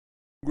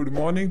Good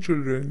morning,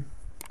 children.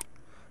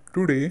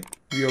 Today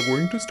we are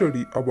going to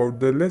study about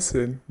the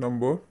lesson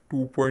number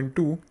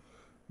 2.2,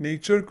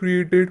 Nature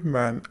created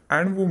man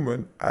and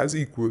woman as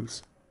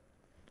equals.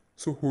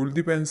 So hold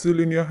the pencil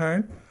in your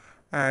hand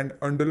and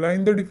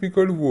underline the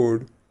difficult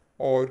word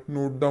or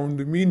note down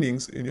the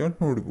meanings in your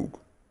notebook.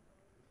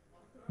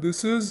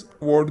 This is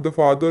what the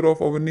father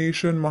of our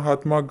nation,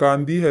 Mahatma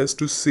Gandhi, has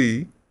to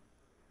say.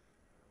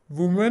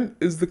 Woman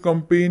is the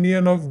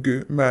companion of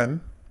man,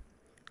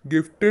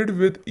 gifted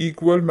with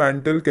equal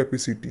mental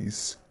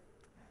capacities.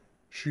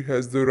 She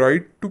has the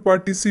right to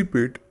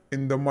participate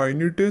in the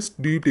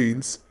minutest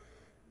details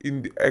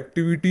in the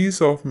activities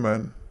of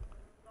man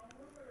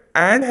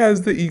and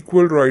has the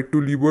equal right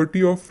to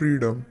liberty of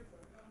freedom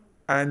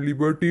and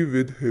liberty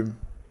with him.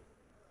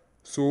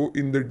 So,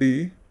 in the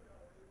day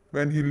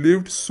when he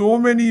lived so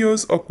many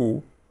years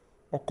ago,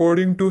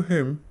 according to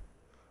him,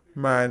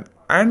 man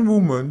and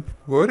woman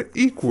were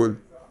equal.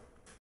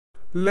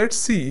 Let's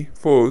see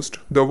first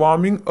the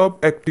warming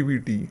up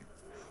activity,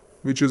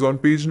 which is on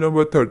page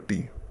number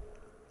 30,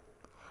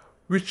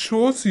 which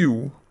shows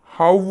you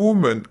how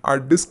women are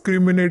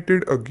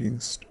discriminated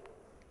against.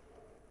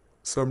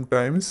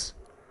 Sometimes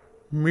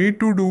made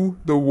to do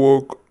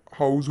the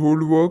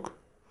household work,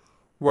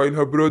 while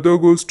her brother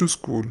goes to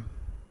school.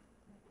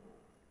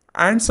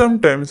 And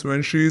sometimes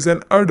when she is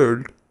an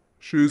adult,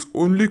 she is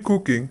only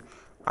cooking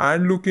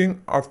and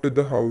looking after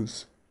the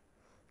house,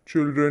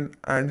 children,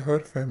 and her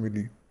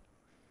family.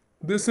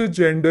 This is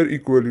gender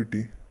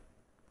equality.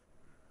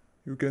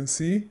 You can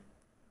see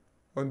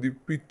on the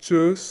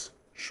pictures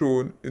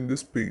shown in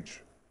this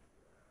page.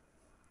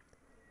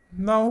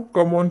 Now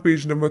come on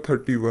page number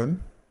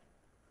 31.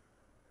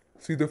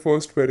 See the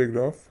first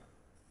paragraph.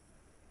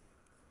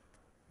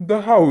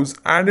 The house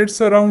and its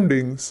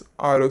surroundings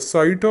are a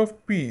sight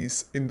of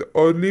peace in the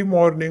early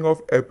morning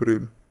of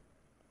April.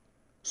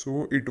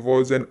 So it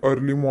was an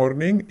early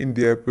morning in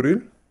the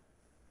April.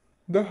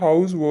 The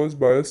house was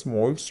by a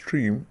small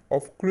stream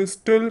of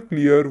crystal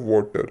clear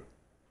water.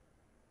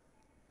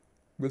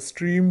 The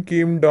stream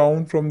came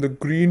down from the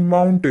green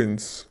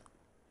mountains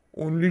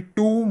only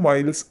 2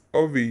 miles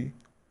away,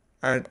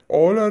 and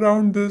all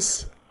around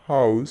this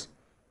house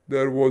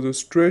there was a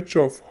stretch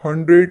of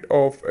hundreds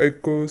of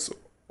acres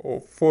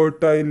of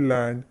fertile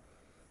land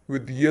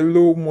with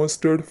yellow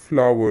mustard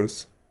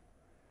flowers.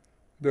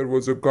 There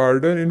was a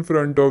garden in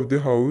front of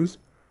the house,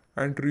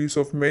 and trees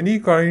of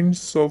many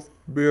kinds of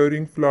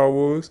bearing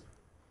flowers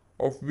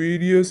of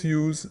various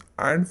hues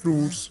and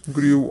fruits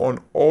grew on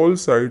all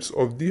sides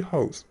of the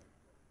house.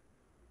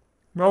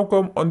 Now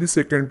come on the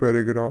second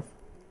paragraph.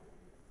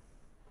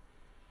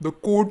 The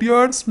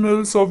courtyard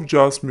smells of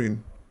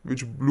jasmine,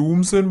 which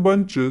blooms in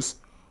bunches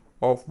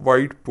of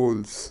white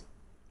pearls.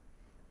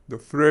 The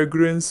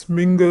fragrance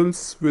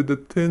mingles with the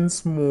thin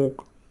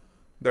smoke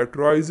that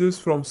rises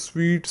from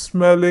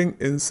sweet-smelling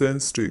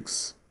incense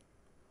sticks.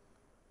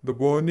 The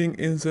burning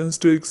incense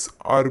sticks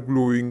are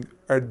glowing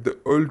at the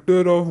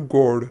altar of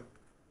God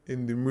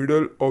in the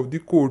middle of the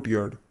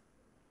courtyard.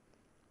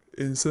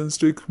 Incense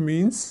stick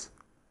means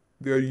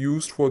they are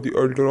used for the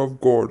altar of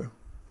God.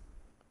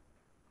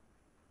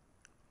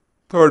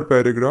 Third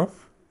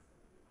paragraph.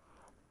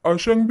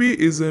 Ashangbi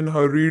is in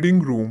her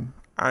reading room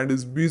and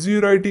is busy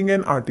writing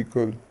an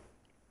article.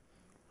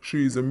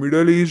 She is a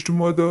middle-aged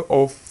mother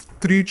of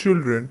 3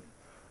 children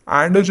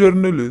and a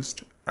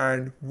journalist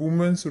and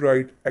women's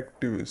rights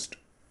activist.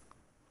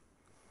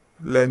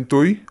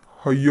 Lantoi,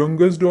 her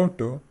youngest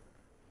daughter,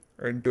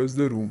 enters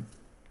the room.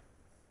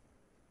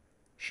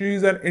 She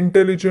is an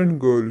intelligent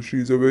girl. She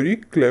is a very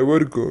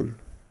clever girl.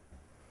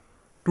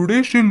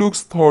 Today she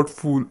looks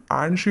thoughtful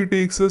and she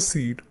takes a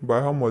seat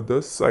by her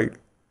mother's side.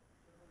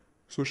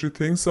 So she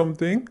thinks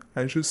something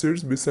and she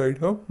sits beside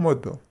her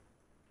mother.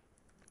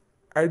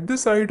 At the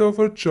sight of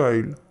her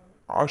child,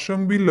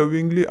 Ashangbi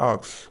lovingly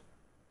asks,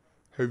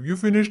 "Have you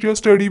finished your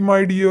study,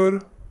 my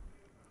dear?"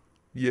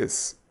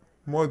 "Yes,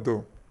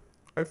 mother.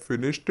 I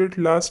finished it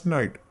last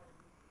night.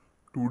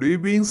 Today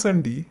being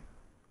Sunday,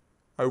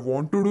 I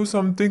want to do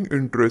something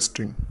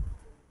interesting,"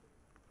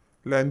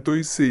 Lantoi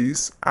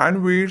says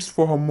and waits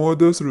for her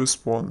mother's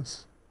response.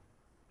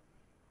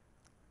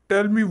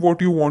 "Tell me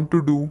what you want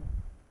to do,"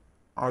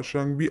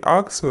 Ashangbi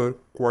asks her,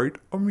 quite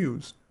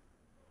amused.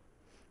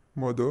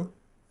 "Mother,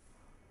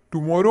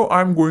 tomorrow I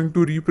am going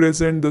to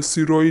represent the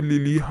Siroi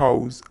Lily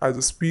House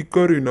as a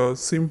speaker in a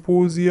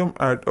symposium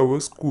at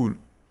our school.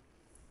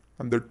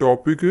 And the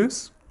topic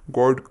is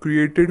God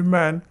created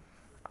man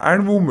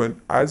and woman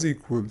as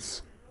equals.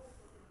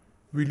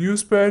 Will you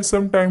spare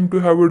some time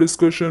to have a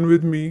discussion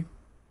with me?"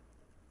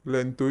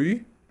 Lantoi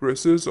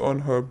presses on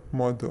her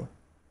mother.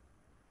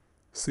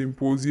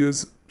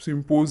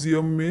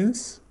 Symposium means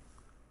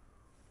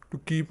to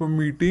keep a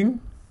meeting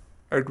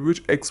at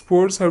which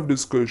experts have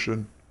discussion,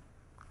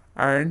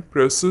 and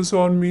presses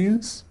on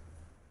means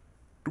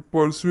to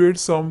persuade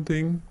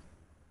something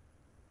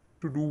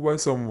to do by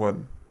someone.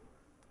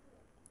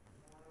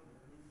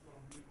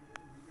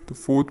 The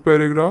fourth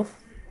paragraph.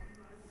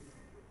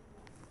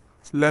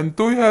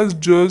 Lantoi has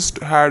just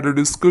had a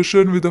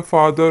discussion with her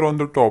father on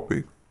the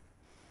topic.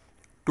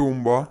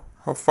 Tomba,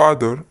 her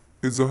father,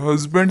 is a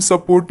husband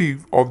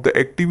supportive of the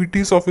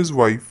activities of his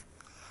wife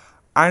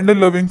and a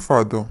loving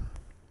father.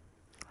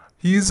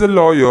 He is a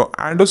lawyer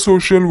and a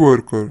social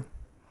worker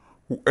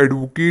who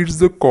advocates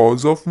the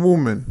cause of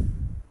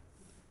women.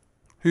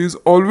 He is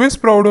always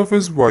proud of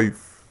his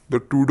wife, the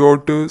two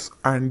daughters,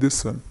 and the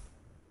son.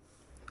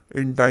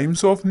 In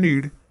times of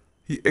need,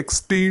 he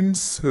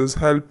extends his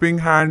helping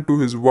hand to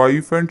his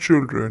wife and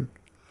children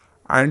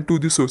and to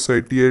the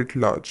society at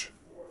large.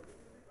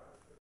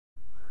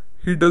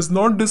 He does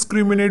not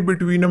discriminate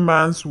between a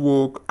man's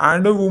work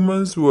and a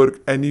woman's work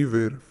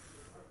anywhere.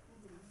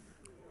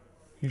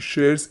 He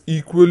shares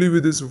equally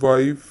with his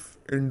wife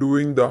in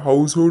doing the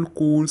household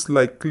chores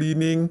like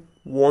cleaning,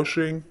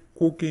 washing,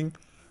 cooking,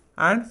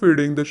 and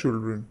feeding the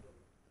children.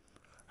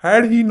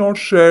 Had he not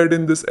shared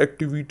in these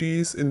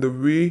activities in the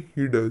way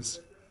he does,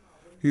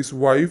 his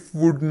wife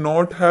would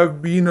not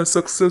have been a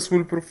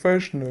successful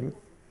professional.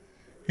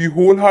 He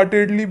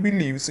wholeheartedly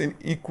believes in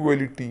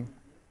equality,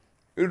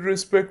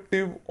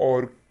 irrespective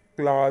of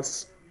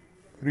class,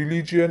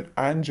 religion,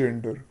 and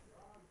gender.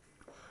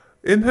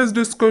 In his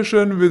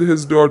discussion with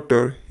his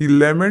daughter, he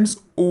laments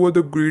over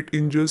the great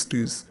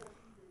injustice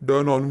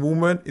done on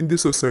women in the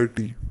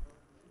society,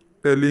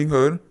 telling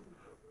her,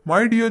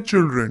 "My dear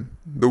children,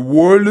 the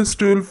world is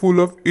still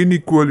full of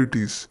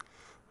inequalities.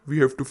 We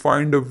have to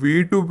find a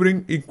way to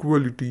bring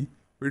equality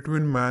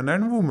between man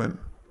and woman."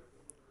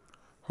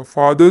 Her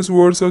father's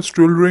words are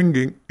still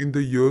ringing in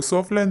the ears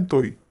of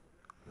Lantoi,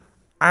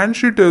 and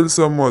she tells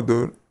her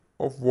mother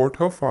of what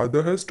her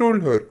father has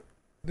told her.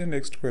 The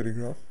next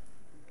paragraph.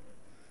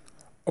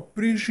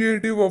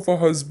 Appreciative of her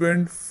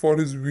husband for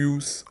his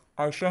views,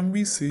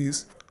 Ashangbi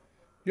says,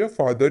 "Your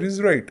father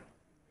is right.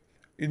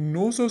 In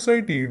no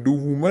society do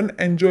women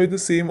enjoy the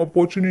same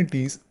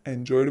opportunities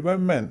enjoyed by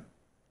men.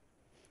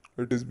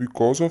 It is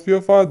because of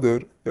your father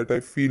that I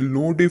feel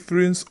no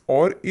difference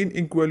or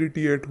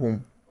inequality at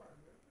home.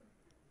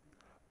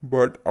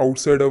 But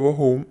outside our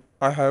home,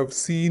 I have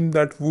seen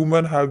that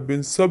women have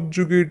been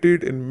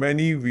subjugated in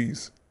many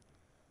ways.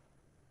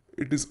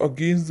 It is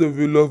against the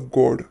will of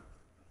God.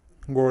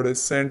 God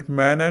has sent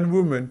man and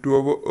woman to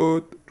our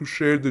earth to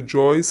share the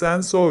joys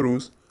and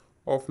sorrows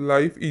of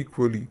life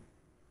equally,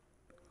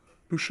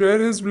 to share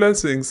his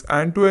blessings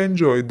and to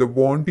enjoy the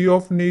bounty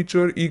of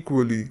nature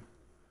equally.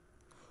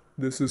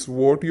 This is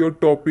what your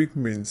topic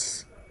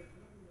means."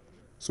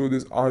 So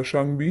this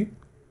Ashangbi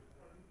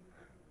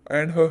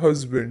and her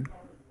husband,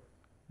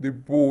 they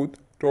both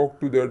talk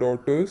to their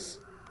daughters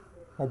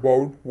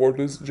about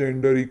what is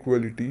gender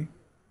equality,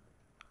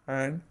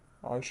 and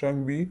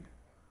Ashangbi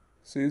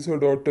says her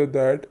daughter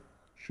that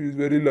she is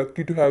very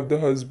lucky to have the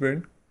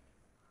husband,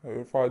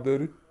 her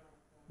father,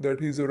 that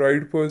he is the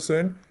right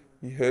person.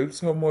 He helps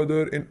her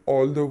mother in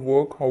all the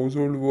work,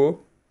 household work,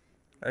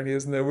 and he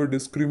has never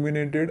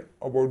discriminated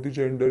about the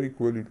gender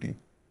equality.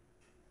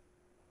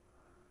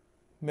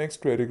 Next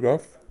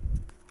paragraph.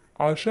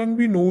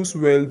 Ashangbi knows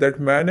well that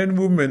man and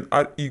woman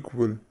are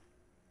equal.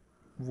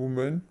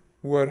 Women,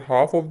 who are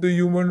half of the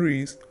human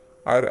race,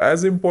 are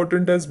as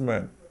important as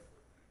men.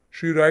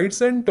 She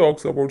writes and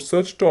talks about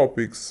such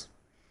topics.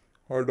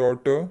 Her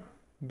daughter,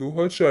 though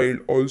her child,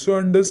 also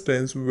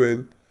understands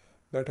well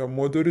that her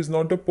mother is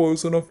not a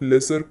person of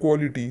lesser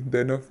quality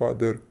than her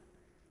father.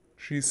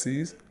 She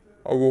says,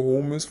 "Our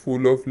home is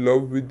full of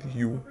love with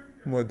you,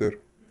 mother."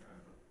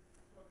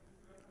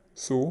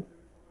 So,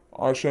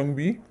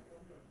 Ashangbi,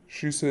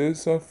 she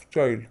says of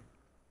child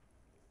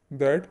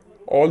that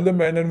all the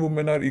men and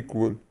women are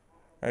equal.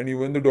 And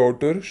even the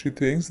daughter, she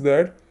thinks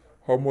that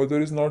her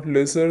mother is not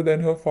lesser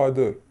than her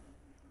father.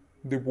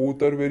 They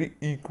both are very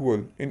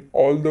equal in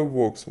all the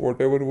works,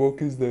 whatever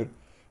work is there.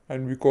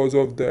 And because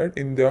of that,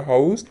 in their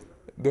house,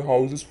 the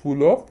house is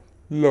full of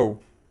love.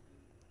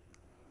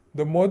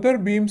 The mother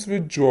beams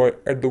with joy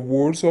at the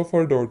words of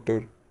her daughter.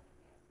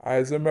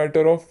 As a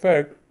matter of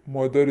fact,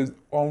 mother is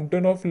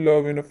fountain of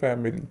love in a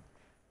family.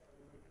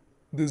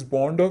 This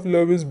bond of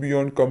love is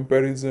beyond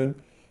comparison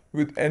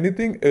with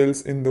anything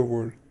else in the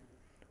world.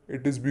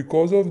 It is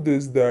because of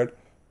this that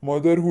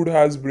motherhood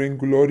has been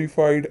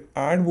glorified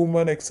and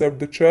women accept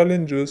the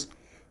challenges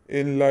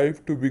in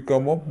life to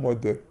become a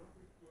mother.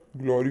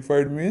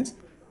 Glorified means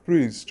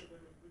praised.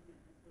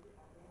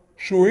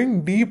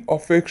 Showing deep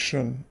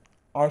affection,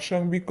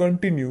 Ashangbi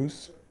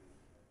continues,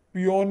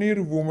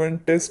 "Pioneer women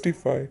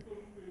testify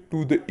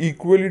to the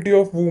equality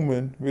of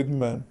women with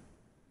men.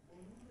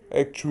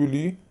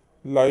 Actually,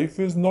 life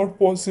is not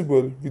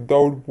possible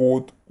without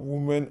both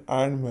women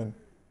and men."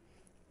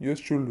 Yes,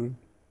 children.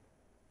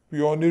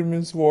 Pioneer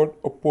means what?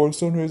 A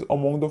person who is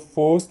among the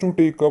first to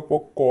take up a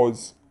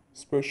cause,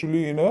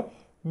 especially in a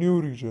new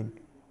region.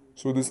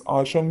 So this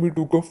Ashangbi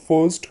took a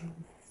first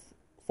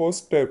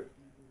step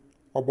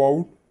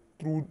about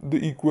through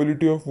the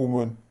equality of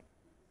women,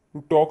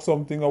 to talk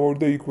something about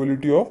the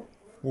equality of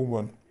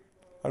women.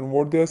 And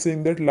what they are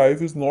saying that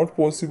life is not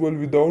possible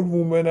without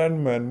women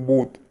and men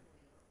both.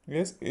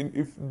 Yes,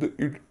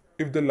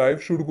 if the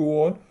life should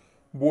go on,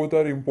 both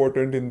are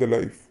important in the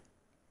life.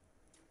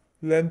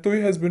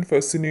 Lantoi has been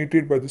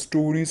fascinated by the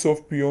stories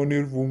of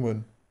pioneer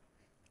women.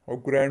 Our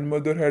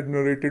grandmother had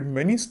narrated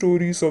many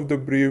stories of the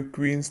brave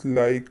queens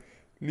like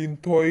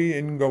Linthoi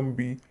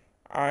Ngambi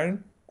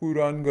and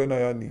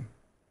Kuranganayani,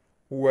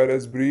 who were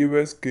as brave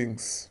as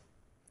kings.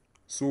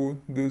 So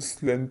this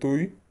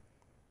Linthoi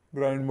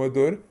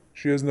grandmother,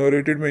 she has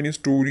narrated many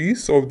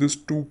stories of these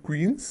two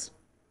queens.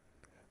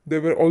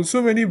 There were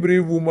also many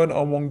brave women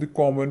among the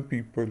common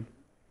people.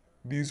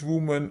 These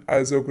women,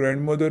 as her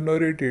grandmother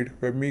narrated,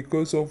 were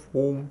makers of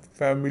home,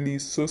 family,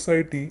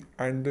 society,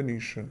 and the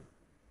nation.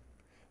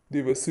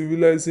 They were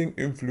civilizing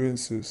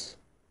influences.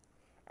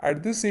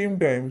 At the same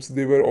time,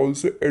 they were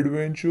also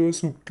adventurers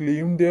who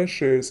claimed their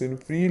shares in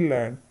free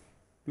land,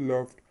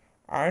 ploughed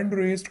and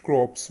raised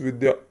crops with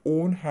their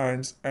own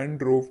hands and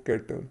drove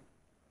cattle.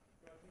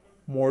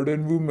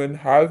 Modern women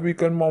have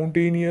become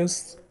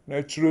mountaineers,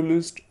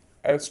 naturalists,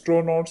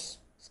 astronauts,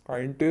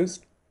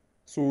 scientists,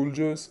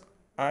 soldiers,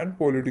 and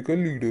political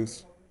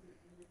leaders.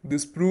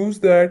 This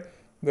proves that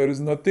there is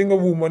nothing a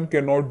woman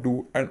cannot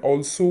do, and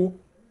also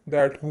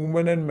that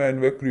women and men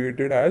were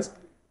created as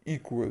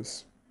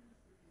equals.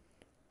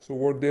 So,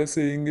 what they are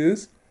saying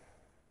is,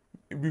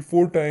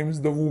 before times,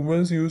 the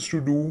women used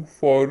to do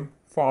for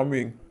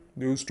farming,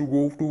 they used to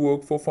go to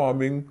work for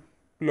farming,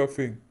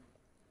 ploughing.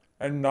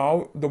 And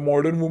now the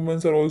modern women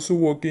are also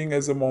working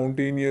as a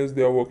mountaineers,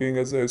 they are working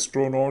as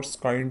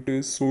astronauts,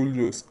 scientists,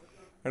 soldiers.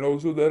 And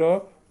also there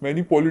are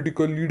many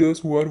political leaders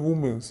who are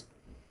women.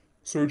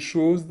 So it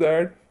shows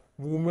that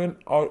women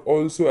are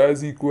also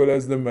as equal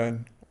as the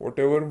man.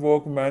 Whatever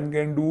work man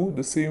can do,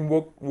 the same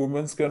work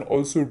women can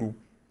also do.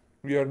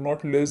 We are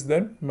not less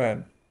than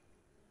man.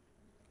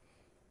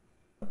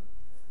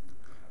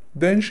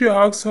 Then she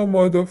asks her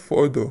mother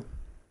further,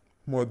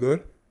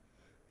 Mother,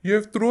 you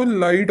have thrown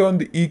light on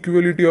the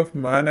equality of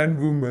man and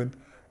woman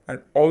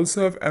and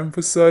also have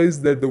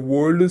emphasized that the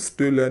world is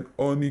still an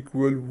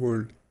unequal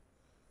world.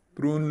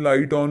 Thrown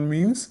light on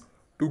means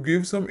to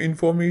give some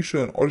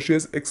information, or she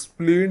has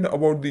explained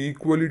about the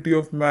equality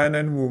of man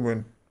and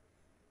woman.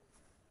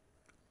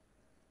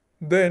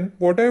 Then,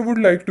 what I would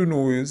like to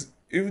know is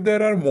if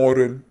there are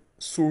moral,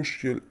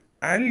 social,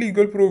 and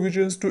legal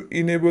provisions to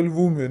enable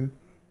women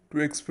to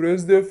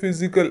express their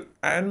physical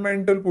and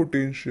mental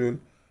potential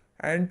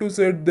and to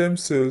set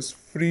themselves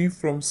free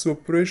from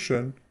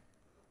suppression.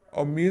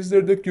 Amazed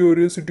at the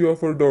curiosity of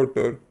her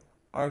daughter,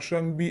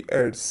 Ashangbi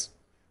adds,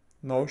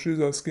 now she is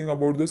asking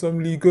about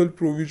some legal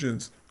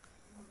provisions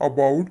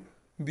about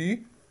the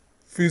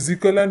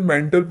physical and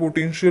mental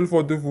potential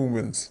for the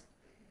women.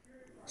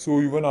 So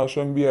even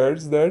Ashangbi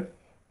adds that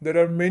there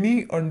are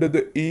many under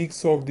the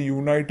aids of the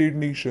United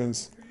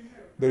Nations.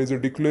 There is a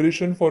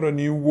declaration for a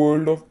new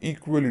world of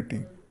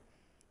equality,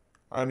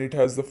 and it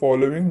has the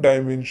following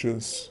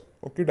dimensions.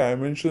 Okay,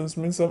 dimensions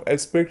means some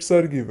aspects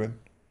are given.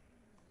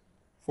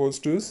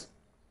 First is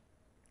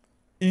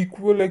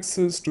equal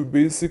access to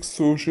basic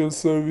social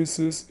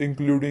services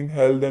including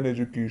health and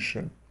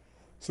education.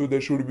 So there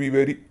should be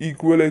very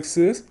equal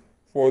access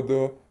for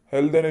the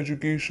health and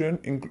education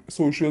in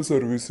social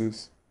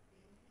services.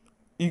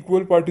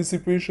 Equal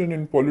participation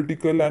in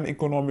political and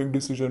economic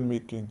decision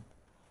making.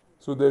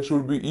 So there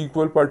should be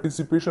equal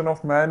participation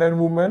of man and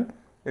woman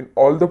in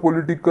all the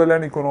political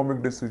and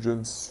economic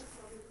decisions.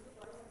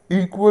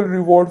 Equal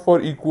reward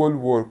for equal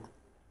work.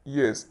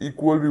 Yes,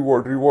 equal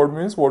reward. Reward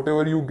means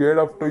whatever you get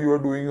after you are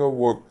doing your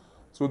work.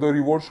 So the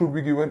reward should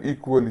be given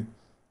equally.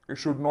 It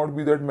should not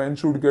be that men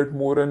should get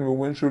more and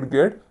women should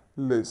get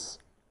less.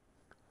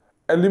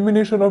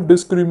 Elimination of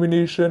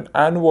discrimination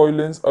and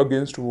violence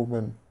against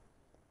women.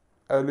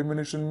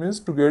 Elimination means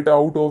to get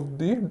out of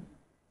the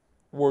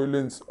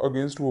violence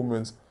against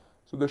women.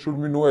 So there should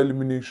be no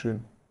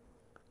elimination.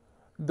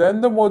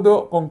 Then the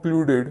mother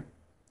concluded,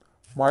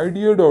 my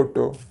dear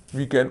daughter,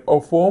 we can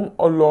affirm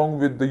along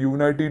with the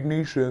United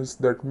Nations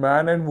that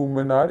man and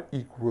woman are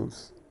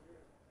equals.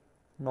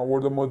 Now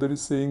what the mother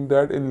is saying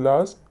that in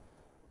last,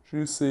 she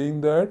is saying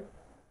that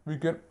we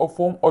can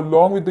affirm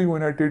along with the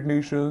United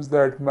Nations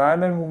that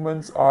man and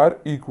women are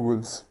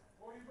equals.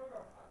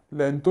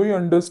 Lentoi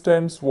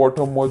understands what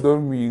her mother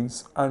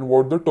means and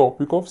what the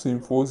topic of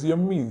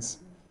symposium means.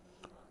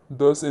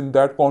 Thus, in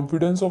that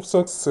confidence of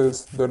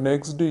success, the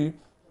next day,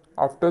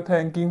 after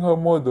thanking her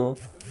mother,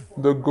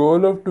 the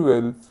girl of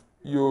 12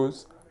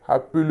 years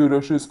happily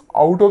rushes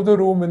out of the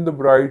room in the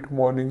bright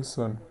morning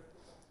sun.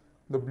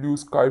 The blue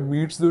sky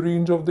meets the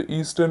range of the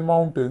eastern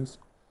mountains.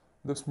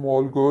 The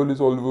small girl is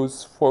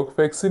always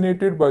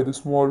fascinated by the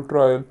small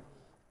trail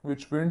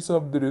which winds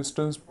up the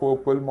distant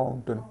purple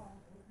mountain.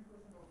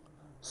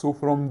 So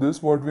from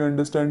this what we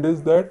understand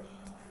is that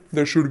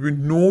there should be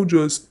no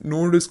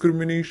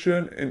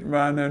discrimination in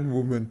man and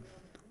woman.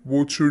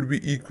 Both should be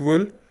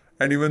equal,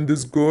 and even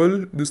this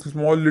girl, this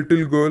small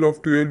little girl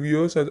of 12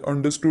 years has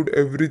understood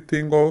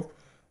everything of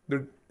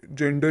the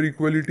gender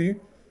equality,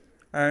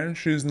 and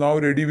she is now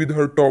ready with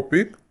her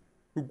topic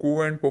to go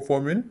and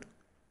perform it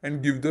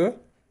and give the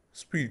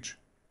speech.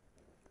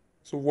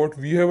 So what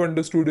we have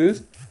understood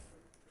is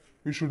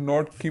we should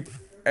not keep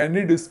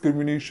any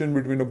discrimination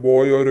between a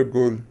boy or a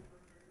girl.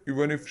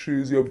 Even if she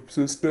is your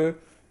sister,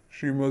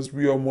 she must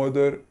be your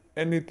mother,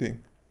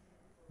 anything.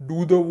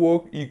 Do the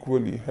work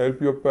equally.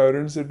 Help your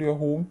parents at your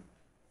home.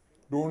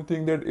 Don't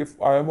think that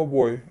if I am a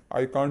boy,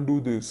 I can't do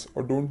this.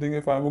 Or don't think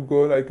if I am a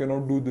girl, I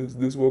cannot do this.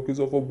 This work is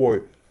of a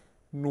boy.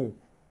 No.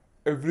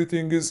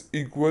 Everything is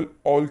equal.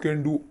 All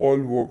can do all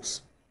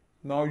works.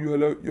 Now you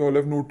all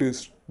have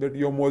noticed that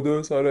your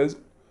mothers are as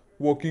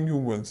working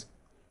humans.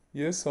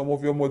 Yes, some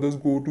of your mothers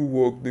go to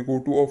work, they go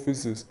to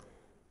offices.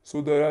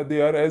 So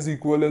they are as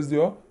equal as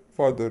your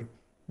father.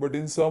 But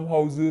in some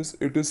houses,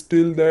 it is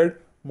still that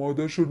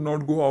mother should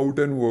not go out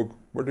and work.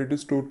 But it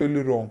is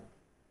totally wrong.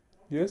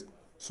 Yes.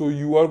 So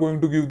you are going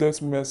to give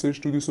this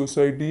message to the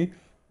society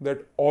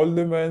that all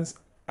the men's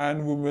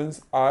and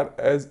women's are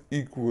as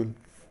equal.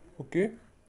 Okay.